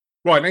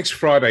Right, next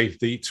Friday,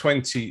 the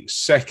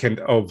 22nd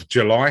of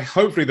July.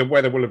 Hopefully, the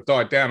weather will have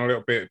died down a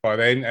little bit by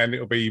then and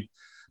it'll be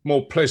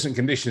more pleasant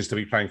conditions to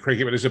be playing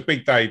cricket. But it's a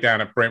big day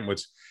down at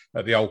Brentwood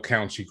at the Old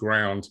County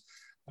Ground.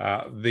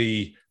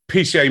 The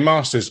PCA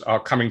Masters are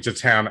coming to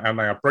town and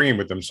they are bringing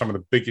with them some of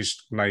the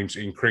biggest names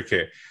in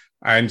cricket.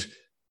 And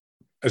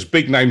as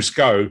big names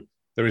go,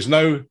 there is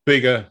no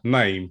bigger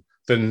name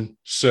than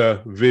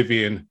Sir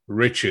Vivian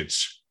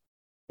Richards.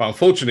 But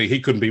unfortunately,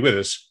 he couldn't be with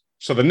us.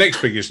 So the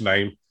next biggest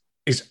name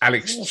is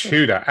Alex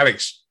Tudor.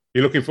 Alex,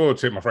 you're looking forward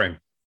to it, my friend?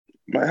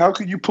 Man, how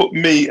can you put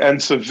me and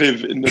Sir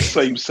Viv in the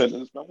same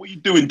sentence, man? What are you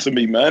doing to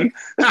me, man?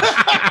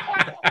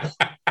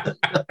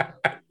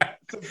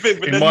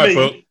 Viv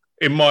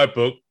in my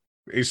book,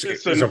 it's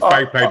a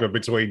fake paper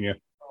between you.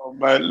 Oh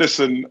man,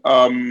 listen,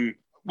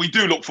 we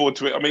do look forward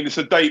to it. I mean, it's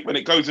a date when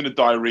it goes in a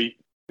diary.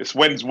 It's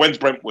when's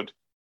Brentwood,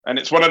 and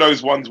it's one of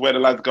those ones where the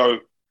lads go,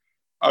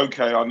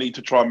 okay, I need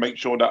to try and make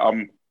sure that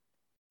I'm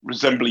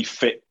resembly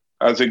fit.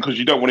 As in, because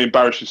you don't want to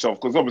embarrass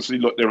yourself. Because obviously,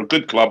 look, they're a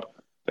good club.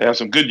 They have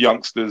some good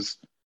youngsters.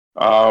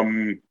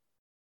 They're,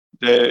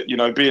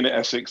 being at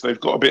Essex, they've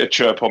got a bit of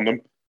chirp on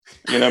them.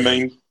 You know what I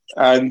mean?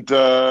 And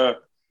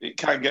it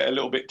can get a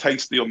little bit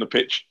tasty on the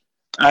pitch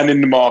and in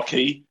the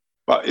marquee.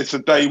 But it's a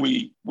day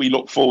we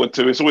look forward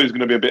to. It's always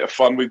going to be a bit of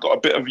fun. We've got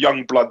a bit of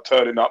young blood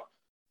turning up.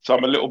 So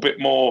I'm a little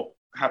bit more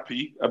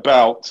happy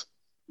about,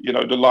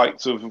 the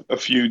likes of a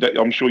few that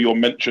I'm sure you'll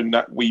mention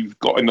that we've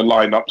got in the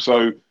lineup.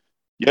 So,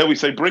 yeah, we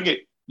say bring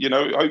it.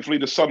 Hopefully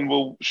the sun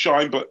will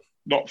shine, but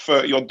not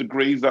 30 odd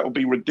degrees. That would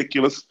be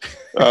ridiculous.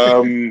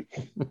 But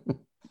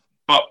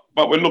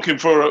we're looking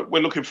for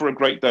a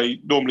great day.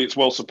 Normally it's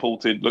well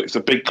supported. Look, it's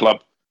a big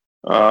club.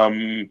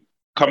 Come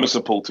and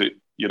support it.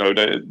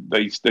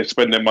 They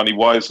spend their money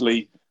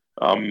wisely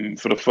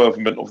for the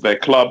furtherment of their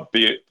club,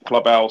 be it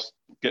clubhouse,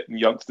 getting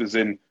youngsters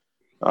in,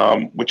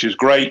 which is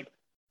great.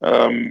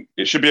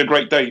 It should be a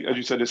great day. As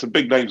you said, there's some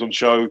big names on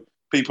show,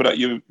 people that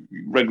you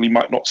regularly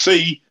might not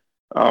see.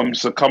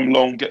 So come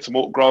along, get some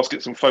autographs,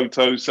 get some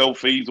photos,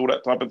 selfies, all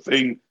that type of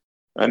thing,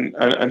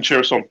 and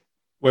cheer us on.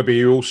 Webby,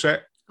 you all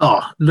set?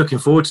 Oh, looking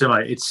forward to it,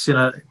 mate. It's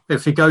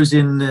if it goes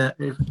in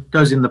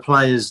the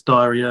players'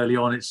 diary early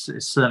on, it's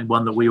certainly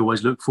one that we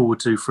always look forward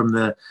to from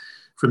the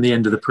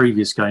end of the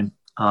previous game.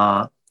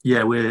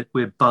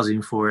 We're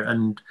buzzing for it,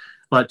 and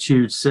like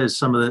Tude says,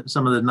 some of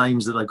the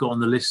names that they've got on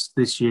the list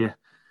this year.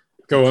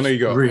 Go on, there you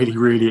go. Really,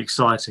 really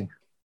exciting.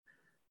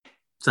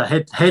 So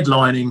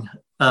headlining.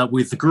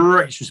 With the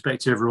greatest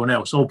respect to everyone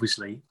else,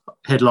 obviously,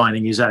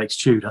 headlining is Alex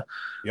Tudor.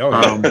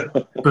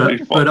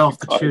 But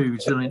after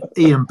Tude,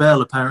 Ian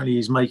Bell apparently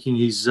is making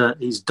his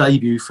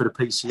debut for the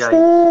PCA.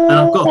 And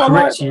I've got to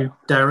correct you,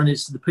 Darren,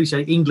 it's the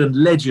PCA England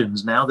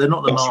Legends now. They're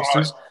not the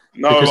Masters. Right.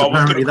 No, because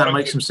apparently that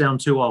makes them sound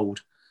too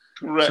old.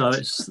 Correct. So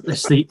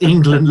it's the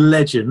England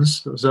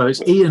Legends. So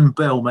it's Ian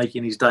Bell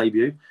making his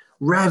debut.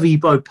 Ravi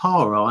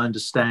Bopara, I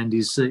understand,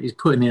 is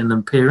putting in an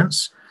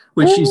appearance,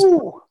 which is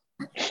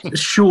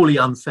surely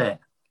unfair.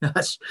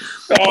 I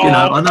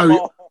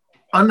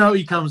know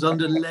he comes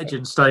under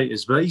legend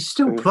status, but he's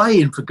still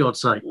playing, for God's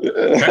sake.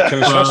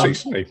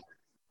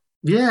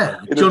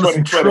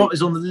 Jonathan Trott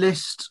is on the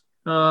list.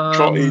 Who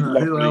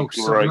else?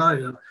 I don't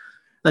know.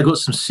 They've got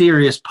some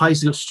serious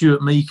pace. They've got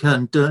Stuart Meeker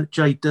and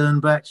Jay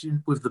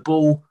Dernbach with the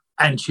ball,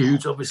 and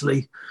Tudes,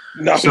 obviously.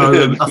 I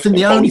think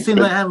the only thing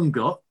they haven't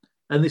got,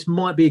 and this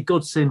might be a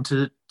godsend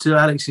to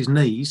Alex's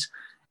knees,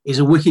 is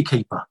a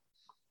wicketkeeper. I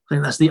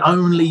think that's the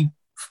only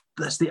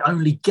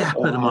gap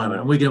at the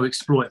moment, and we're going to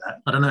exploit that.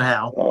 I don't know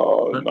how,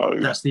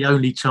 but that's the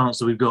only chance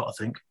that we've got, I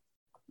think.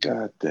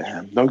 God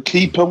damn. No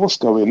keeper? What's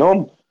going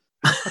on?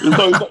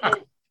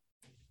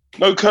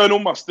 No Colonel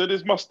Mustard.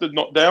 Is Mustard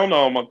not down?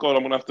 Oh, my God,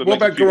 I'm going to have to... What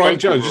about Geraint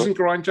Jones? Isn't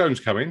Geraint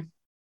Jones coming?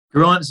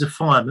 Geraint's a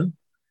fireman.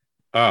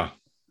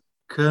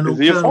 Colonel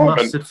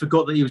Mustard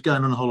forgot that he was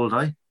going on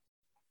holiday.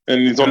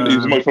 And he's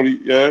most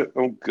probably, yeah.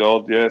 Oh,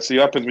 God, yeah. See,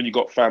 what happens when you've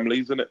got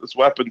families, isn't it? That's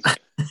what happens.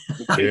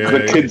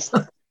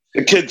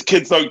 The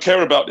kids don't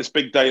care about this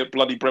big day at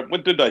bloody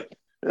Brentwood, do they?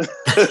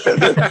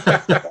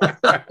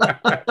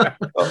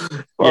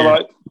 All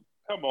right.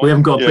 Come on. We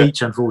haven't got a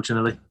beach,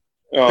 unfortunately.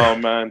 Oh,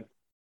 man.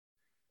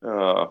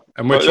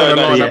 And we're trying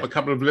to line up a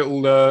couple of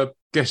little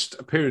guest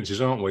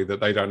appearances, aren't we, that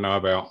they don't know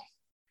about?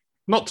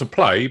 Not to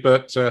play,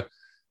 but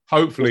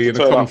hopefully in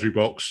the commentary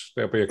box,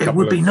 there'll be a couple of... It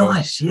would be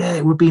nice. Yeah,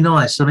 it would be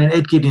nice. I mean,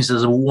 Ed Giddings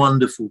does a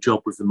wonderful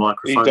job with the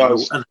microphone.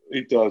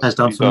 He does. Has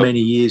done for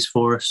many years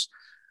for us.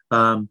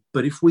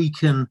 But if we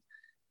can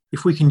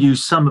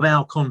use some of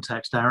our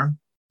contacts, Darren,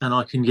 and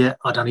I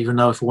don't even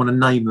know if I want to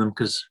name them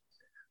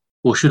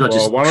or should I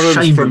just one of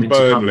them's from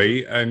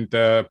Burnley and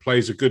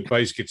plays a good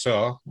bass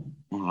guitar.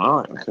 All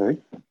right, okay.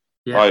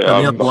 Yeah,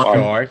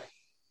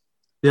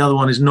 the other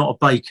one is not a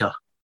baker.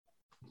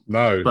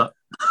 No. But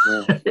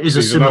he's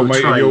a similar an old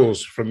mate trade. of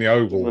yours from the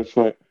Oval. That's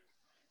right.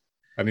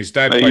 And his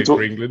dad played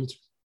for England.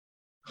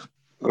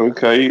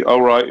 Okay,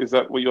 all right. Is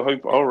that what you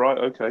hope? All right,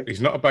 okay. He's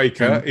not a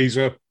baker. He's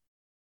a...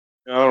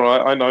 All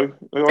right, I know.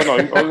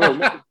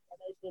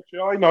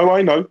 I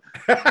know.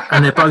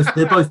 And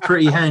they're both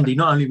pretty handy,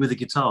 not only with the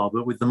guitar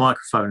but with the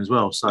microphone as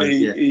well. So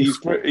he's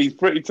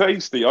pretty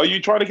tasty. Are you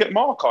trying to get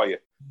Mark? Are you?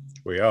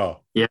 We are.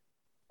 Yeah.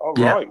 Oh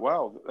right,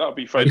 wow, that'd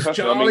be fantastic. It's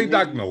Charlie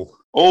Dagnall.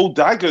 All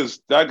Daggers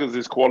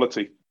is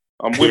quality.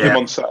 I'm with him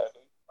on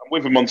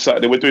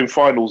Saturday. We're doing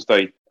finals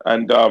day,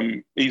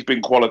 and he's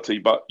been quality.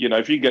 But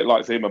if you get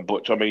like him and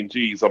Butch,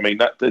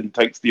 that then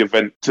takes the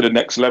event to the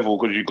next level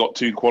because you've got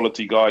two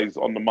quality guys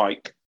on the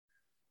mic.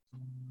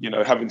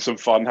 Having some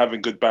fun,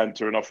 having good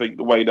banter, and I think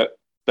the way that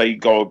they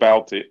go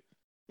about it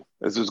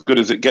is as good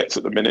as it gets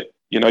at the minute.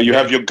 You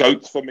have your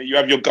goats for me. You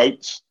have your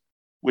goats,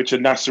 which are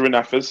Nasser and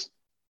Affers.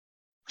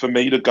 For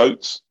me, the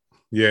goats.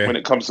 Yeah. When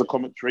it comes to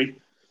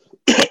commentary,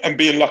 and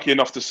being lucky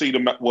enough to see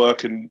them at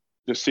work and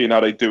just seeing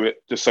how they do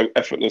it just so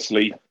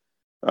effortlessly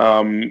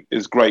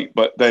is great.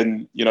 But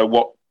then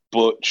what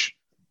Butch,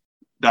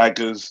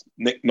 Daggers,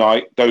 Nick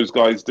Knight, those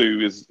guys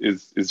do is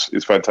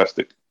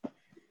fantastic.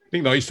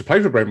 Nick Knight used to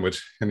play for Brentwood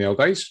in the old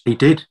days. He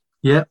did.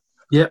 Yeah.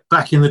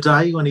 Back in the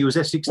day when he was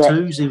Essex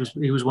Twos,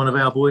 he was one of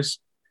our boys.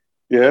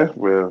 Yeah,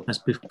 well, that's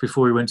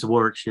before he went to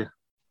Warwickshire.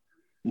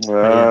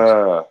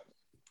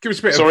 Give us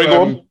a bit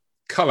of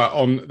colour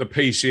on the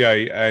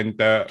PCA and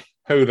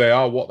who they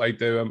are, what they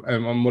do,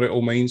 and what it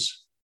all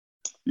means.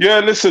 Yeah,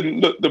 listen,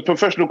 look, the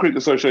Professional Cricket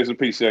Association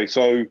PCA.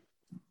 So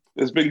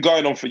it's been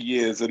going on for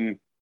years, and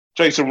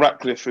Jason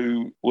Ratcliffe,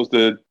 who was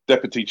the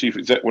deputy chief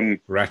exec when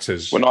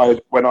I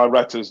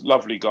Ratters,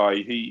 lovely guy.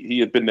 He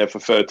had been there for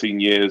 13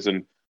 years,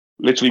 and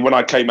literally when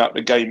I came out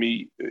the game,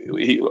 he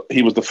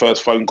was the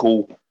first phone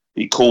call.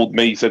 He called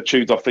me, said,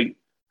 "Choose, I think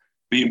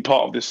being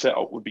part of this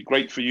setup would be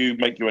great for you.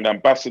 Make you an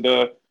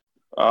ambassador.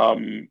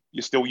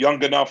 You're still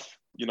young enough,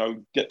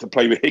 get to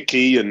play with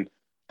Hickey and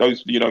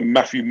those,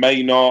 Matthew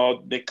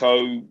Maynard,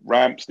 Nico,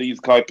 Ramps, these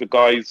type of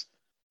guys.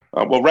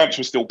 Well, Ramps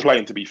was still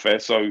playing, to be fair.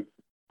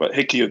 But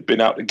Hickey had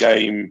been out the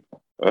game.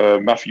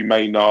 Matthew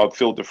Maynard,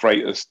 Phil De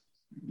Freitas,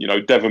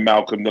 Devon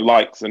Malcolm, the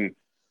likes, and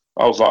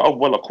I was like, oh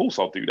well, of course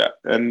I'll do that.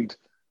 And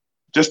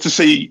just to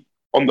see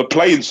on the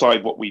playing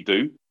side what we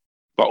do,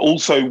 but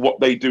also what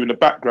they do in the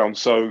background.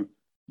 So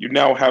you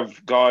now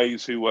have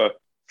guys who are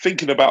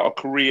thinking about a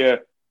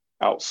career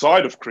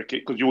outside of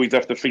cricket, because you always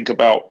have to think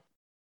about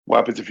what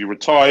happens if you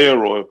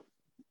retire or,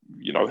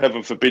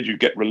 heaven forbid you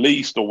get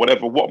released or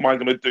whatever. What am I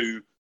going to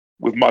do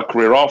with my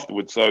career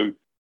afterwards? So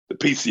the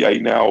PCA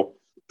now,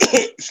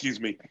 excuse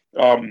me,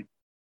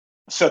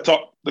 set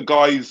up the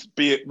guys,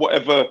 be it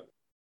whatever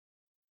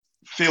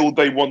field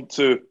they want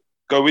to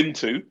go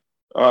into.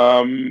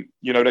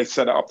 They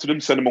set it up to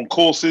them, send them on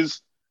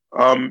courses.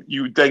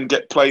 You then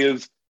get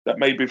players that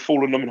maybe have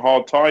fallen them in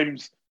hard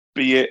times,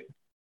 be it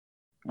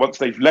once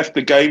they've left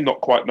the game,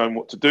 not quite knowing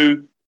what to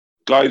do.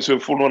 Guys who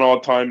have fallen on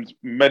hard times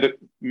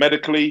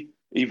medically,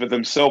 either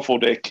themselves or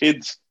their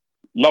kids,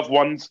 loved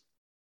ones,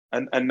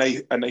 and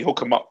they hook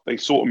them up. They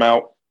sort them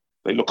out.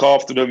 They look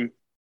after them,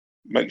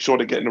 make sure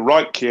they're getting the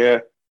right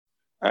care,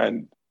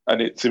 and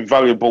it's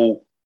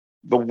invaluable,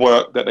 the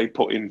work that they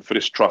put in for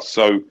this trust.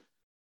 So,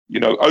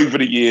 over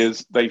the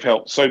years, they've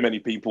helped so many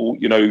people.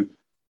 You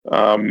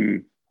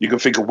can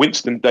think of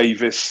Winston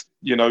Davis.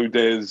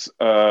 There's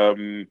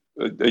a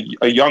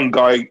young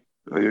guy.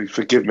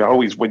 Forgive me,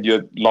 always when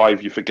you're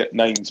live you forget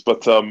names.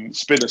 But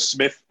Spinner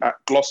Smith at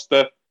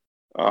Gloucester,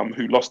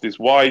 who lost his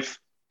wife.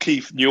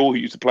 Keith Newell, who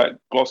used to play at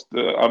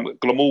Gloucester,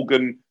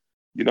 Glamorgan.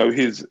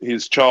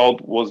 His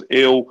child was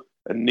ill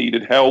and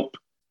needed help.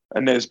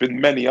 And there's been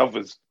many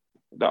others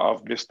that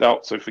I've missed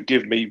out. So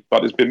forgive me, but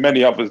there's been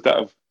many others that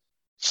have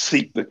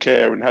sought the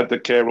care and had the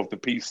care of the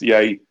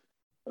PCA.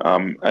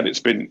 And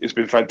it's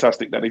been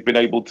fantastic that they've been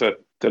able to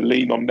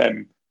lean on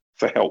them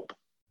for help.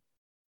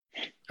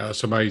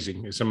 It's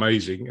amazing. It's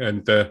amazing.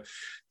 And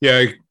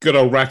good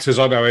old Ratters.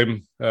 I know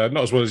him not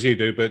as well as you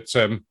do, but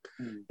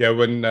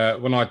when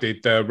I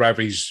did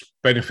Ravi's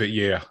benefit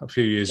year a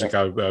few years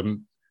ago,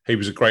 he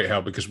was a great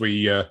help because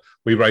we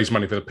raised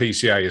money for the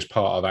PCA as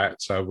part of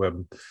that.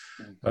 So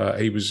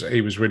he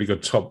was really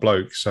good, top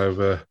bloke.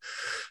 So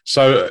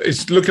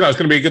it's looking like it's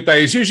going to be a good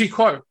day. It's usually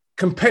quite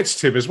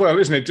competitive as well,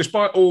 isn't it?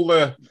 Despite all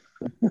of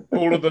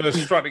the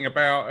strutting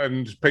about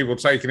and people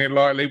taking it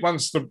lightly,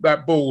 once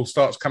that ball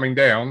starts coming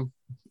down,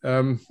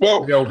 we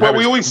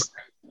always.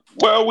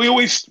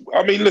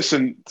 I mean,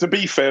 listen. To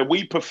be fair,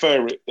 we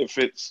prefer it if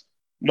it's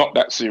not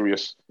that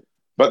serious.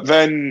 But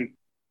then,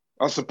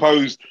 I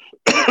suppose,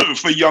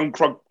 for young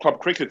club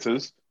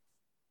cricketers,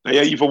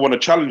 they either want to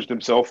challenge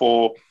themselves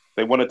or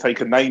they want to take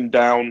a name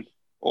down,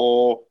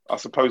 or I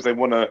suppose they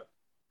want to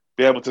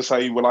be able to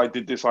say, well, I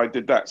did this, I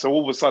did that. So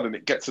all of a sudden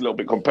it gets a little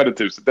bit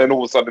competitive. So then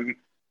all of a sudden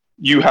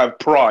you have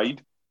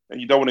pride and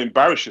you don't want to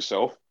embarrass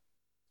yourself.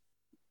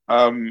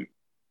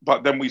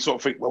 But then we sort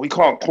of think, well, we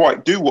can't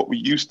quite do what we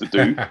used to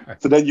do.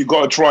 So then you've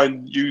got to try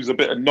and use a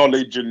bit of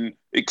knowledge and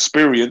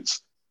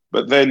experience.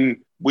 But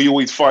then we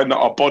always find that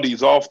our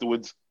bodies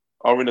afterwards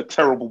are in a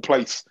terrible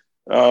place.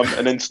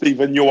 And then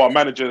Stephen, our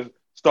manager,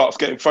 starts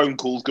getting phone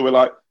calls going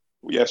like,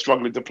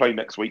 struggling to play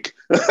next week.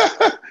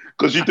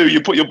 Because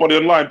you put your body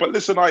online. But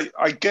listen,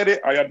 I get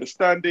it. I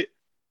understand it.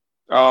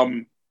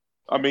 I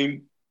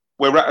mean,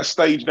 we're at a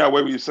stage now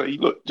where we say,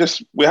 look,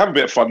 we have a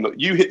bit of fun. Look,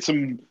 you hit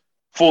some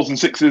 4s and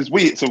 6s,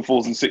 we hit some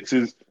 4s and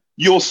 6s.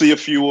 You'll see a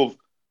few of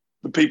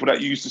the people that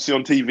you used to see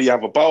on TV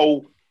have a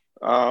bowl.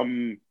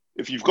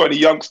 If you've got any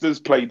youngsters,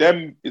 play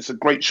them. It's a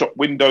great shop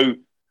window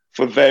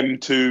for them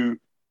to,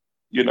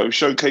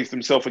 showcase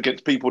themselves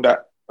against people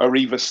that are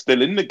either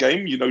still in the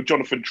game.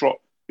 Jonathan Trott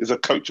is a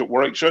coach at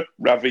Warwickshire.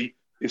 Ravi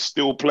is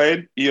still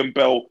playing. Ian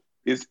Bell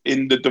is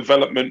in the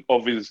development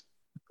of his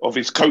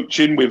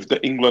coaching with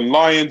the England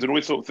Lions and all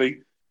this sort of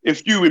thing.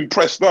 If you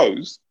impress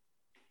those,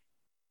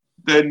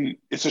 then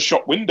it's a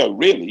shop window,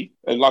 really,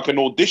 and like an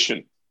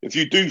audition. If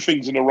you do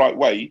things in the right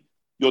way,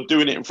 you're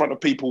doing it in front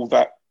of people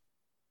that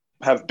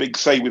have big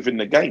say within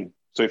the game.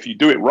 So if you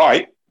do it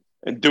right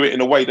and do it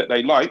in a way that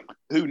they like,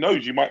 who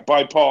knows, you might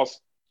bypass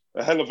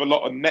a hell of a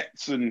lot of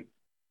nets and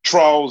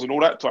trials and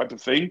all that type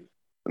of thing.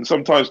 And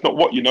sometimes not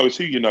what you know, it's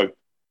who you know.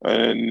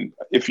 And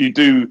if you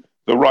do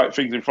the right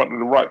things in front of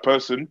the right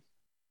person,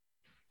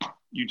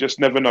 you just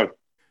never know.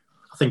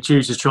 I think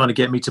Jules is trying to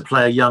get me to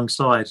play a young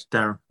side,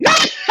 Darren.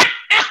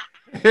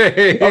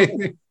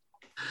 Hey,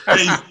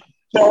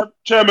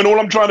 Chairman, all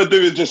I'm trying to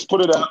do is just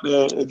put it out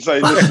there and say,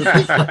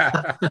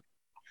 listen.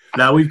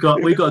 No, we've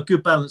got a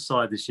good balanced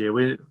side this year.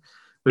 We've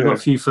got a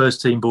few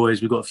first team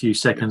boys, we've got a few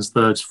seconds,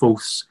 thirds,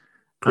 fourths.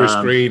 Chris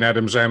Green,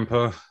 Adam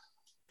Zampa.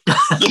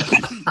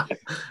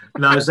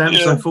 No,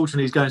 Zampa,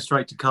 unfortunately, is going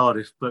straight to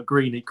Cardiff, but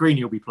Greeny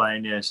will be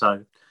playing,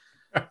 so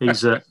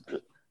he's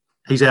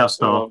our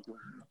star.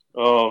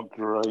 Oh,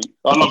 great.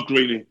 I love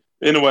Greeny.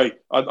 Anyway,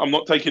 I'm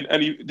not taking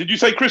any... Did you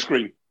say Chris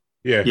Green?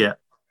 Yeah.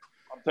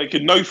 I'm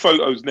taking no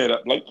photos near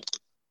that bloke.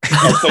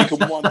 I've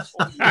taken one.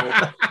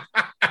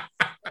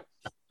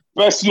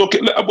 Best look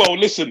at... Well,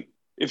 listen,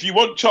 if you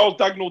want Charles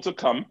Dagnall to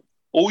come,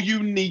 all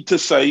you need to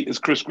say is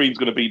Chris Green's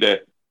going to be there.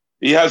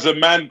 He has a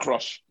man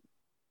crush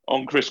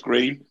on Chris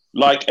Green,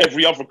 like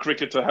every other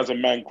cricketer has a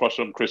man crush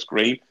on Chris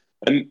Green.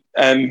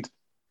 And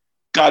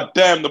God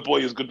damn, the boy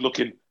is good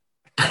looking.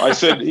 I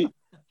said,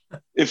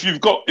 if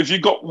you've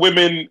got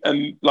women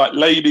and like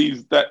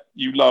ladies that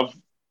you love,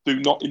 do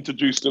not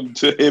introduce them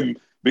to him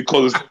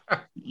because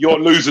you're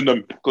losing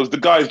them, because the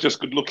guy is just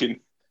good looking.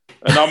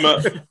 And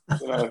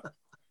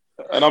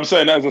I'm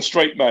saying that as a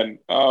straight man.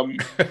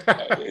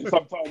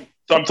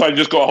 Sometimes you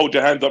just got to hold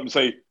your hands up and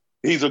say,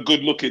 he's a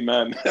good looking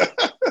man.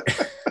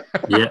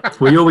 Yeah.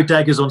 Well, you're with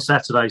Daggers on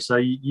Saturday, so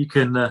you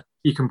can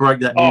break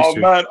that news to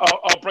him. Man,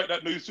 I'll break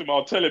that news to him.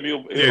 I'll tell him.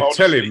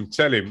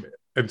 Tell him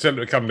and tell him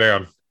to come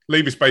down.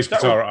 Leave his bass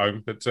guitar at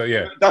home, but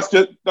yeah. That's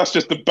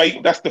just the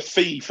bait. That's the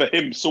fee for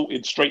him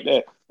sorted straight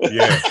there.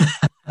 Yeah.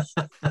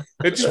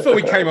 Just before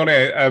we came on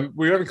air,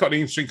 we haven't got an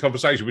interesting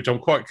conversation, which I'm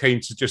quite keen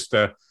to just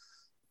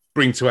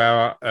bring to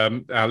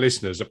our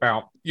listeners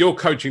about your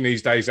coaching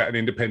these days at an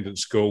independent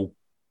school.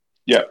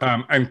 Yeah.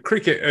 And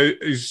cricket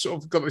is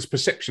sort of got this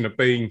perception of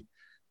being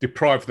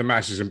deprived of the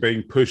masses and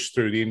being pushed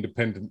through the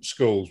independent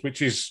schools,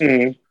 which is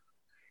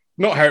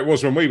not how it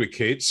was when we were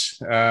kids.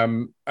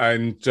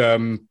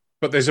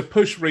 But there's a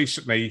push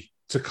recently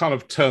to kind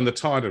of turn the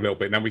tide a little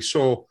bit. Now we've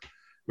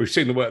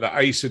seen the work that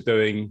Ace are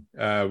doing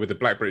with the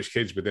Black British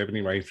Kids, with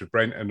Ebony Rainsford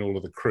Brent and all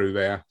of the crew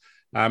there.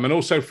 And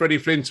also Freddie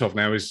Flintoff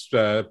now is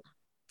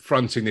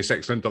fronting this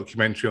excellent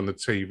documentary on the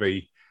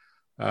TV.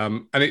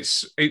 And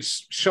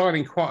it's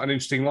shining quite an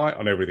interesting light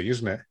on everything,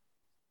 isn't it?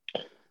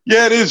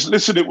 Yeah, it is.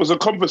 Listen, it was a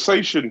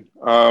conversation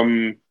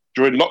during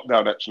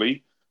lockdown,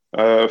 actually.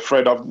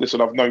 Fred,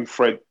 I've known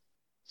Fred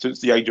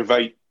since the age of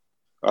 8.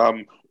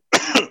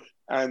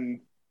 And,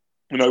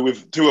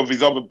 with two of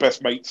his other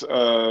best mates,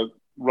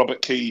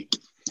 Robert Key,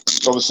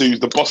 obviously who's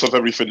the boss of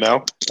everything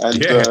now,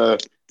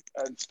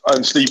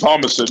 and Steve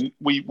Harmison,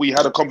 we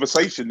had a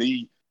conversation.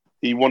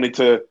 He wanted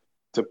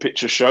to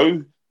pitch a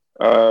show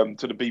to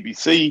the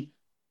BBC.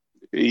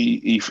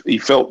 He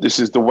felt this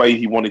is the way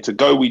he wanted to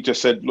go. We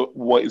just said, look,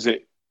 what is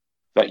it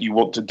that you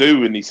want to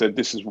do? And he said,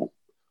 this is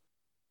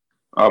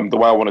the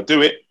way I want to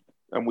do it.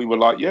 And we were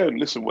like, yeah, and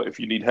listen, if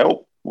you need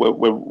help,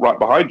 we're right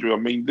behind you. I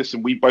mean,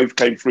 listen, we both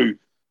came through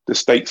the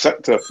state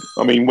sector.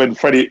 I mean, when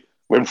Freddie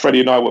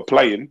and I were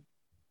playing,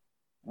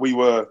 we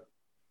were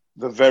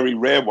the very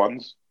rare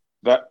ones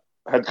that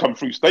had come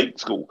through state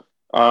school.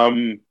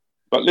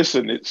 But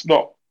listen,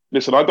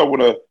 I don't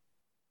want to,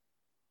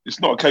 it's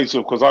not a case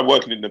of, because I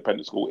work in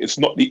independent school, it's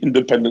not the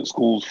independent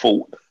school's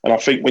fault. And I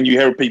think when you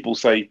hear people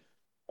say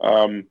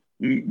the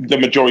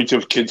majority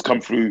of kids come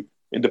through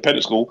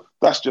independent school,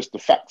 that's just the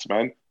facts,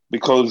 man.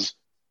 Because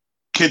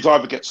kids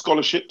either get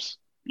scholarships,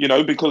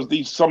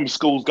 because some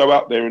schools go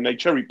out there and they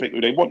cherry pick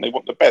who they want. They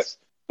want the best.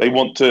 They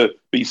want to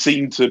be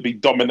seen to be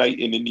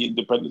dominating in the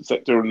independent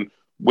sector and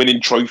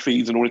winning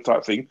trophies and all that type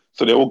of thing.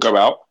 So they all go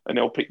out and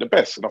they'll pick the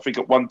best. And I think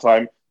at one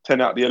time,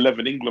 10 out of the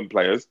 11 England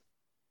players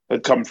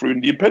had come through in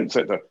the independent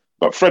sector.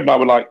 But Fred and I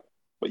were like,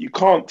 but you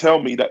can't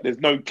tell me that there's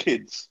no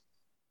kids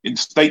in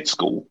state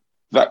school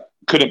that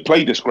couldn't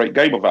play this great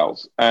game of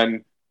ours.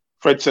 And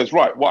Fred says,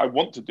 right, what I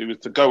want to do is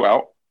to go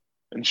out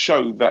and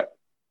show that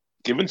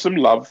given some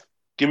love,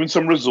 given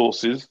some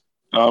resources,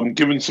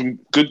 given some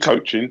good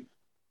coaching,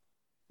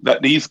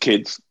 that these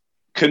kids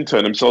can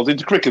turn themselves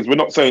into cricketers. We're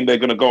not saying they're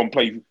going to go and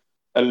play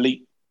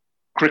elite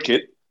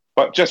cricket,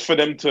 but just for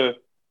them to,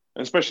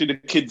 especially the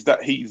kids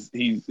that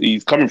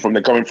he's coming from.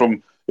 They're coming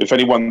from. If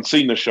anyone's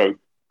seen the show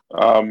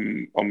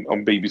on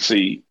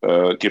BBC,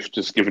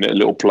 just giving it a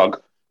little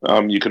plug.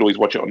 You can always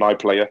watch it on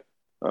iPlayer.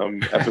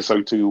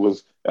 Episode two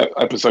was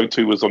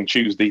on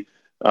Tuesday.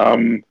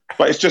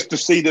 But it's just to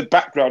see the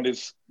background.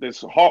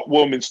 There's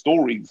heartwarming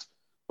stories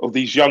of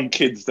these young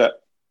kids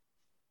that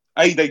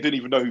they didn't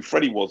even know who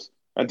Freddie was.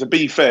 And to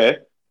be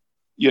fair,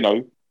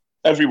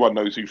 everyone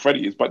knows who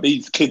Freddie is, but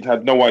these kids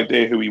had no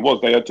idea who he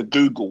was. They had to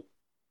Google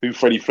who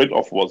Freddie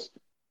Flintoff was.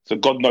 So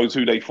God knows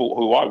who they thought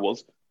who I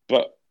was.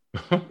 But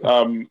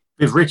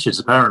with Richards,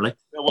 apparently.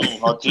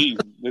 Well, geez,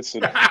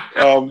 listen.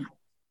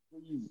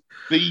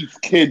 These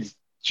kids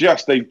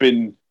they've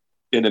been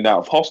in and out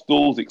of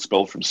hostels,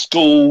 expelled from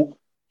school.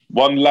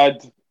 One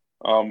lad,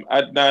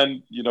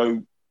 Adnan,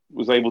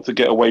 was able to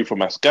get away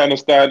from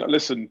Afghanistan.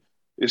 Listen,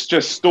 it's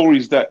just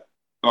stories that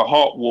are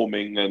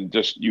heartwarming, and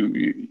just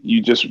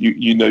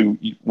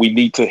we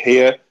need to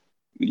hear.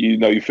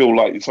 You feel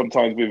like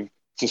sometimes with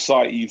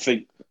society you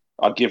think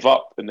I give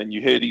up, and then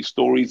you hear these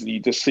stories and you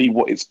just see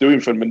what it's doing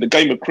for them. And the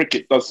game of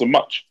cricket does so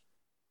much,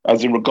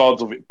 as in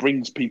regards of it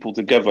brings people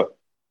together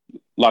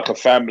like a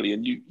family,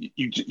 and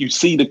you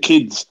see the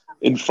kids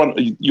in front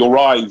of your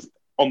eyes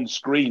on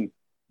screen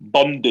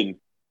bonding,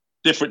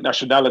 different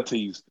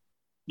nationalities,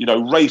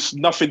 race,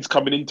 nothing's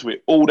coming into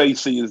it. All they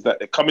see is that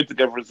they're coming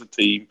together as a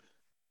team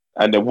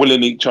and they're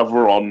willing each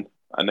other on,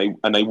 and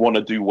they want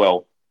to do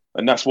well.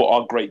 And that's what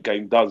our great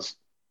game does.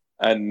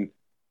 And,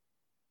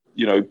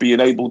 being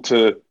able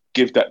to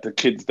give that to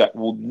kids that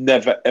will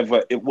never,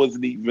 ever, it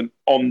wasn't even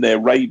on their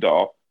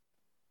radar,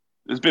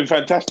 it's been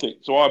fantastic.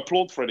 So I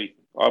applaud Freddie.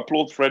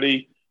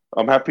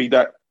 I'm happy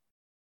that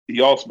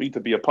he asked me to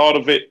be a part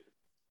of it.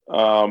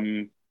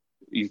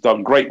 He's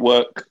done great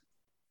work,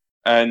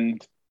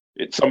 and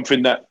it's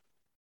something that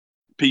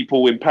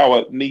people in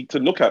power need to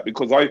look at,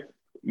 because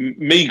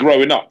me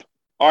growing up,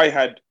 I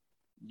had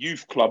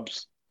youth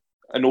clubs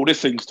and all these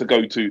things to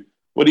go to.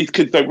 Well, these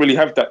kids don't really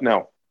have that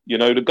now.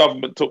 The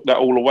government took that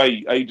all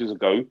away ages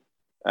ago,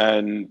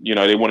 and,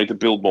 they wanted to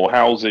build more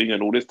housing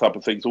and all this type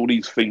of things. All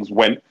these things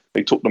went,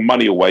 they took the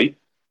money away.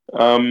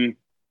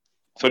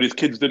 So these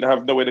kids didn't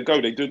have nowhere to go.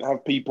 They didn't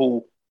have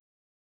people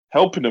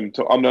helping them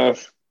to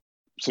unearth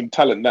some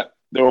talent that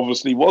there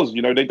obviously was.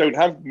 They don't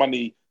have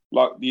money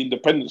like the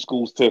independent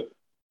schools to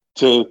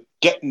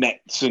get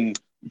nets and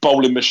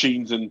bowling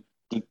machines and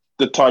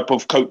the type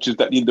of coaches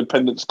that the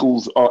independent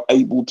schools are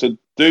able to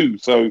do.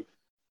 So,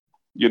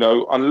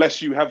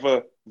 unless you have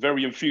a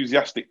very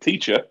enthusiastic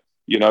teacher,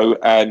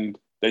 and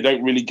they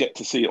don't really get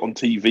to see it on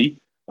TV.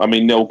 I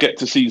mean, they'll get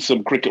to see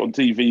some cricket on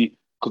TV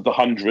because the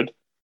 100,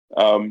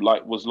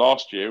 like was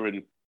last year,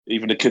 and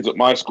even the kids at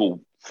my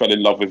school fell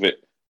in love with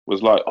it.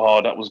 Was like,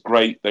 oh, that was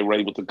great. They were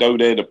able to go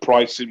there. The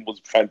pricing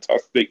was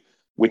fantastic,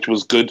 which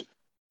was good.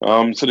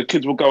 So the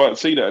kids will go out and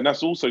see that. And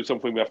that's also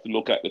something we have to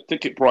look at, the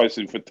ticket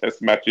pricing for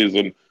test matches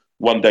and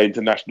one-day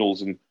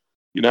internationals. And,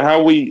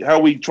 how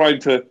we trying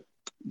to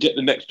get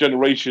the next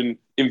generation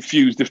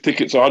infused if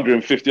tickets are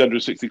 150,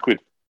 160 quid.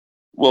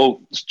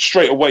 Well,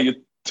 straight away, you're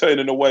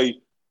turning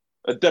away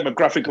a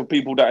demographic of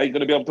people that ain't going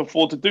to be able to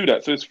afford to do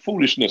that. So it's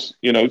foolishness,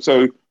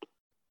 So,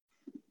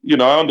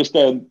 I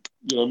understand,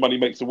 money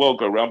makes the world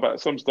go round, but at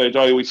some stage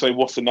I always say,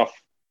 what's enough?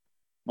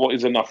 What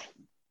is enough?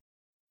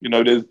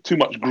 There's too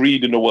much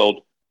greed in the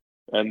world.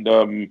 And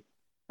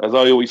as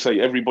I always say,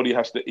 everybody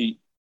has to eat.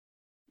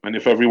 And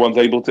if everyone's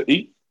able to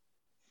eat,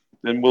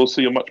 then we'll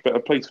see a much better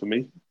place for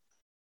me.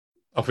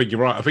 I think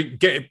you're right. I think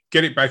get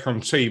it back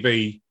on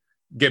TV,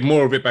 get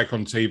more of it back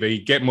on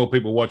TV, get more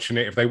people watching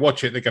it. If they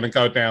watch it, they're going to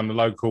go down the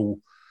local,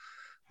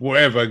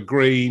 whatever,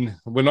 green.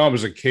 When I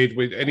was a kid,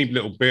 with any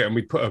little bit, and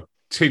we put a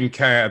tin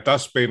can, a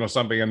dustbin or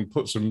something, and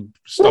put some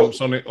stumps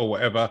on it or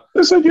whatever.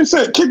 So you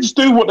said kids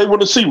do what they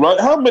want to see,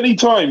 right? How many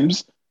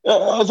times,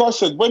 as I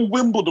said, when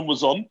Wimbledon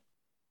was on,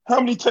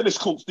 how many tennis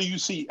courts do you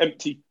see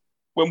empty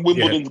when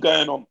Wimbledon's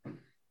going on?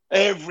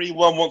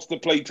 Everyone wants to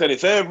play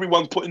tennis.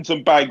 Everyone's putting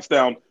some bags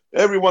down.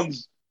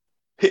 Everyone's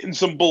hitting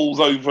some balls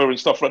over and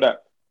stuff like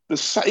that. The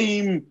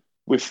same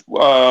with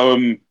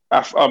when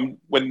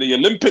the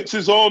Olympics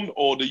is on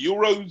or the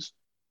Euros,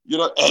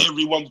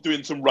 everyone's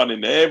doing some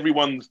running.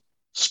 Everyone's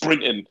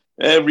sprinting.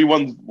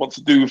 Everyone wants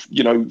to do,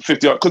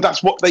 50, because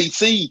that's what they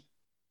see.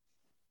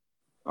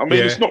 I mean,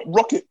 it's not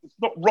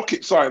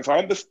rocket science. I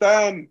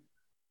understand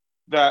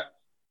that,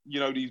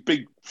 these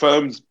big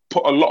firms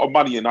put a lot of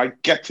money in. I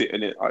get it,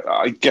 and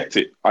I get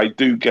it. I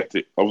do get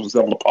it.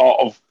 Obviously, I'm a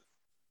part of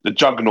the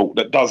juggernaut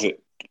that does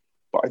it.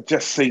 But I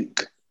just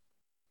think,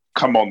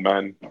 come on,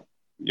 man.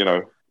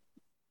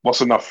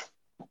 What's enough?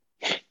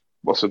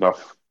 What's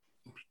enough?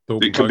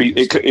 It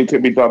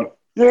could be done.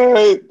 Yeah,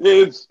 it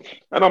is.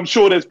 And I'm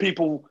sure there's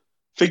people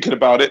thinking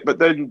about it, but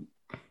then,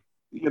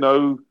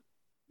 you're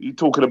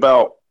talking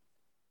about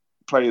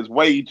players'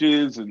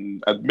 wages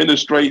and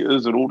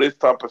administrators and all this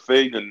type of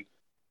thing and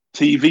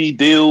TV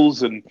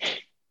deals, and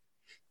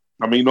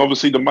I mean,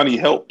 obviously the money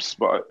helps,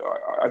 but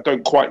I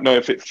don't quite know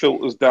if it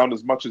filters down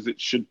as much as it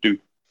should do.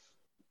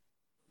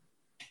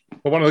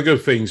 Well, one of the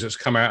good things that's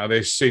come out of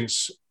this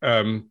since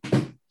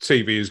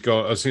TV has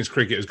gone, since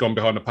cricket has gone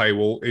behind the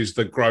paywall, is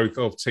the growth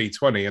of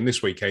T20. And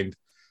this weekend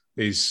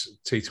is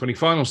T20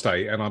 finals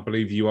day, and I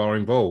believe you are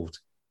involved.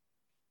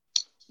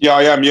 Yeah,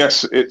 I am.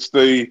 Yes, it's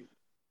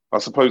I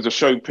suppose, the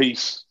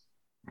showpiece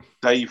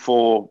day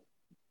for,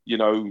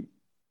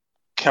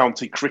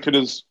 county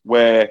cricketers,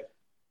 where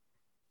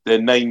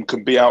their name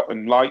can be out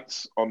in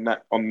lights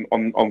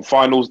on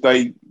finals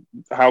day.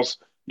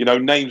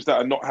 Names that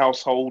are not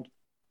household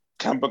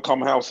can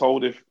become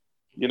household if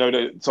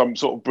some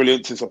sort of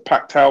brilliance. It's a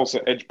packed house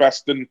at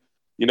Edgbaston.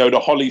 The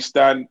Holly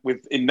stand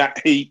in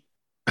that heat.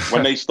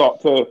 When they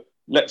start to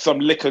let some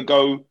liquor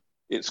go,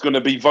 it's going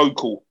to be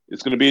vocal.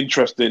 It's going to be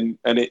interesting,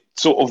 and it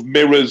sort of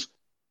mirrors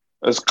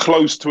as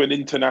close to an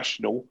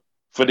international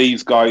for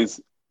these guys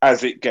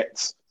as it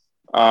gets.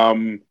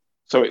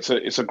 So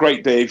it's a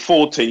great day.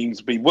 4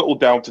 teams be whittled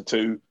down to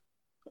 2,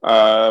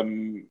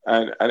 and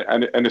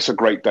it's a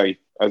great day.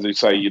 As I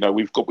say,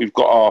 we've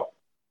got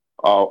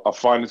our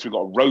finals. We've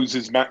got a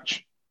Roses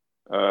match.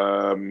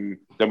 Then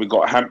we've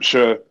got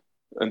Hampshire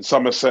and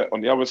Somerset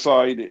on the other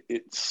side.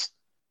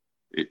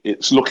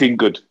 It's looking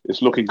good.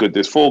 It's looking good.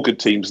 There's 4 good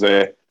teams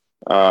there.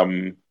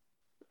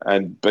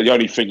 But the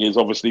only thing is,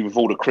 obviously, with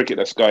all the cricket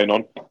that's going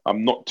on,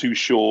 I'm not too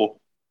sure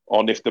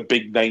on if the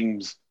big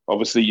names.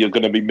 Obviously, you're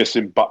going to be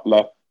missing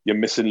Butler. You're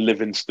missing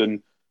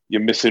Livingston.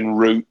 You're missing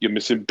Root. You're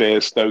missing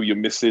Bairstow. You're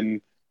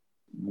missing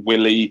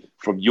Willie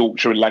from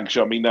Yorkshire and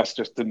Lancashire. I mean, that's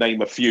just to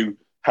name a few.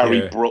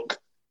 Harry Brook.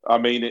 I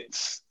mean,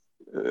 it's.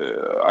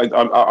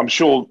 I'm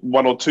sure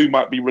 1 or 2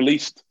 might be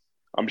released.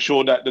 I'm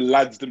sure that the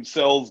lads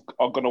themselves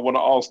are going to want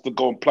to ask to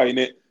go and play in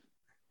it.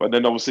 But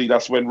then, obviously,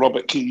 that's when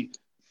Robert Key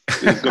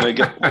is going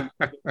to get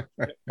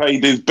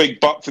paid his big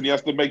bucks, and he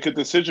has to make a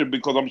decision,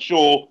 because I'm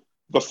sure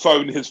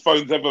his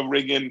phone's ever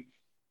ringing,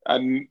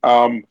 and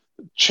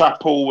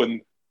Chappell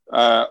and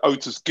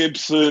Otis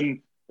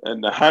Gibson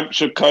and the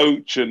Hampshire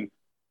coach and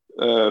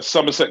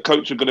Somerset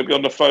coach are going to be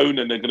on the phone,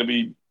 and they're going to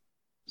be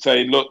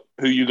saying, "Look,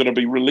 who you're going to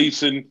be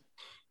releasing?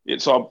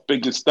 It's our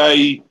biggest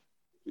day,"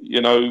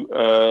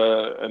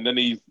 and then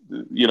he's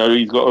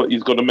got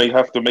to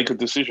have to make a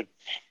decision.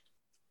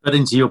 But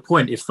into your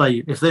point, if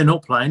they're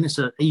not playing, it's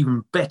an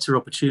even better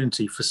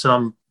opportunity for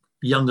some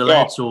younger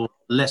lads or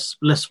less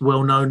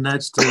well-known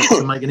lads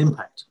to make an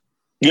impact.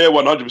 Yeah,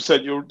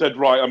 100%. You're dead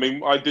right. I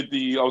mean, I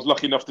was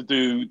lucky enough to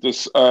do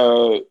this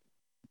the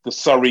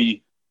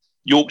Surrey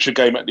Yorkshire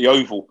game at the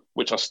Oval,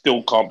 which I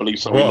still can't believe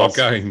Surrey lost.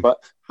 Game. But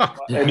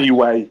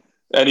anyway,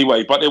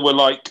 but there were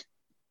like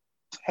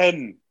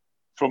 10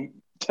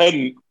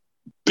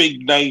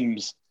 big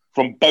names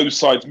from both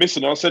sides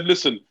missing. And I said,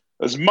 listen,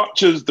 as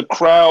much as the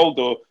crowd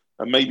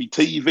and maybe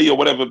TV or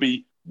whatever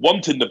be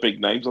wanting the big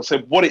names, I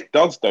said, what it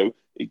does, though,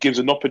 it gives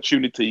an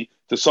opportunity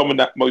to someone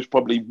that most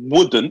probably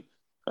wouldn't.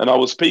 And I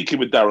was speaking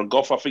with Darren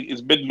Gough. I think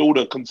his middle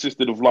order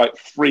consisted of like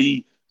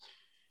 3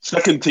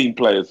 second-team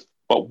players.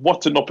 But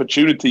what an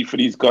opportunity for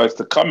these guys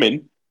to come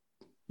in,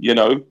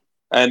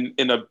 and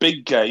in a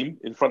big game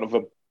in front of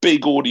a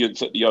big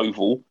audience at the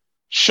Oval,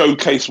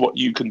 showcase what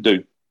you can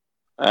do.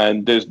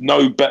 And there's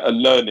no better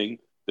learning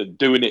than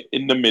doing it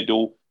in the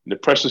middle, in a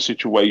pressure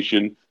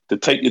situation, to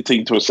take your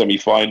team to a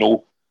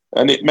semi-final.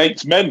 And it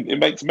makes men. It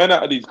makes men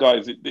out of these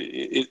guys.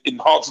 It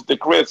enhances their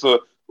career. So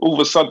all of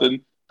a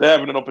sudden, they're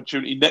having an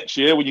opportunity next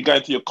year when you go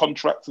into your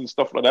contracts and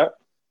stuff like that.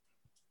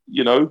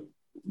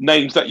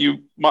 Names that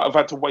you might have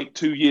had to wait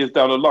 2 years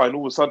down the line,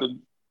 all of a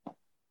sudden,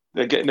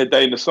 they're getting a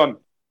day in the sun.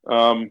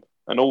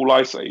 And all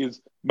I say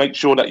is make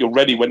sure that you're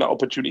ready when that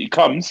opportunity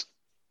comes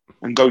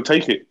and go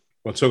take it.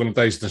 Well, talking of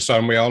days in the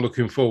sun, we are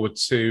looking forward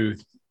to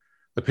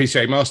the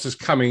PCA Masters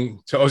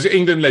coming to... Oh, is it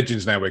England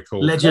Legends now we're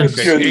called? Legends.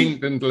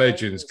 England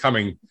Legends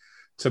coming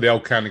to the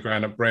old county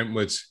ground at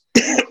Brentwood.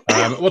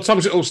 What time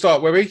does it all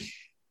start, Webby?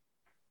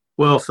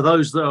 Well, for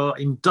those that are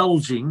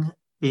indulging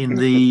in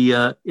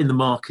the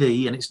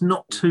marquee, and it's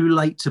not too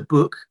late to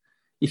book,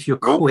 if you're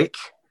quick,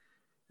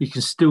 you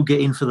can still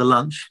get in for the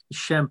lunch. The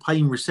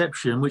champagne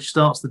reception, which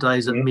starts the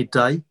days at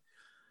midday.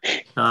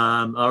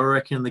 I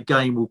reckon the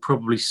game will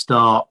probably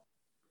start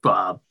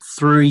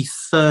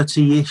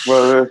 3:30-ish.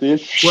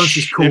 Once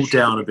it's cooled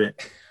down a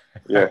bit.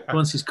 Yeah.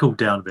 Once it's cooled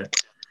down a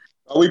bit.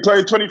 Are we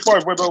playing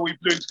 25? Whether are we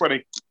doing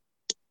 20?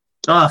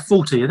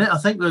 40, isn't it? I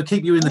think we'll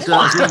keep you in the dirt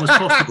as long as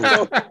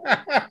possible.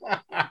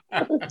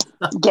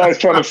 Guy's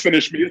trying to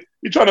finish me.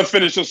 You're trying to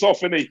finish us off,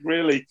 isn't he?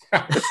 Really?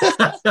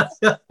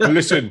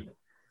 Listen,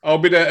 I'll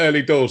be there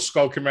early doors,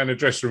 skulking around the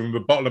dressing room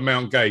with a bottle of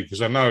Mount Gay,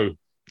 because I know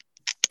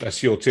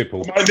that's your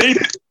tipple.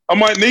 I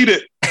might need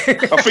it.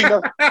 I think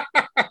that's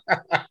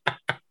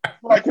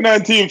like an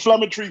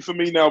anti-inflammatory for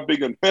me now,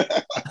 Biggin.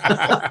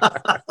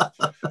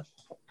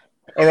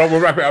 All right,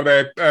 we'll wrap it up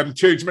there.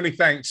 Tudes, many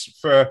thanks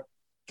for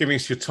giving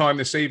us your time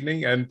this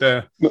evening. And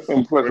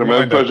pleasure,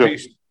 man. Pleasure.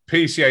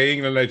 PCA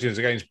England Legends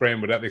against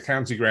Brentwood at the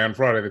county ground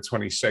Friday the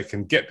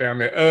 22nd. Get down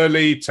there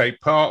early,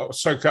 take part,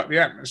 soak up the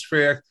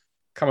atmosphere,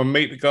 come and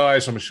meet the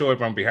guys. I'm sure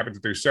everyone will be happy to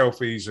do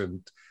selfies and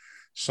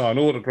sign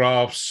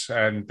autographs,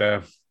 and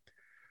a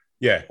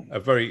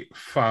very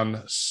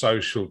fun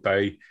social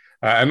day,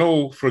 and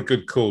all for a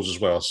good cause as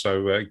well.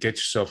 So get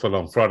yourself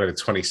along Friday the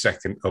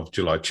 22nd of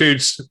July.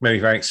 Tudes, many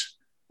thanks.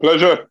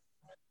 Pleasure.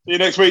 See you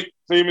next week.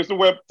 See you, Mr.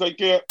 Webb. Take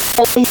care.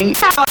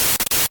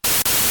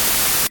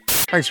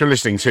 Thanks for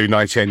listening to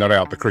 98 Not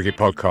Out, the cricket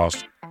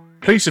podcast.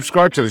 Please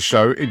subscribe to the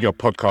show in your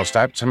podcast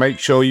app to make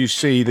sure you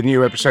see the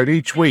new episode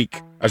each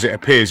week as it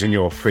appears in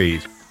your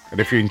feed. And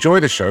if you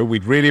enjoy the show,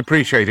 we'd really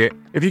appreciate it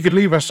if you could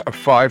leave us a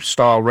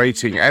 5-star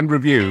rating and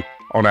review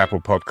on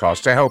Apple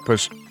Podcasts to help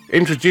us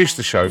introduce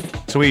the show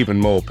to even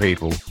more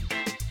people.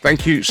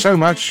 Thank you so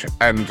much,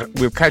 and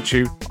we'll catch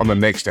you on the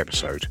next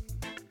episode.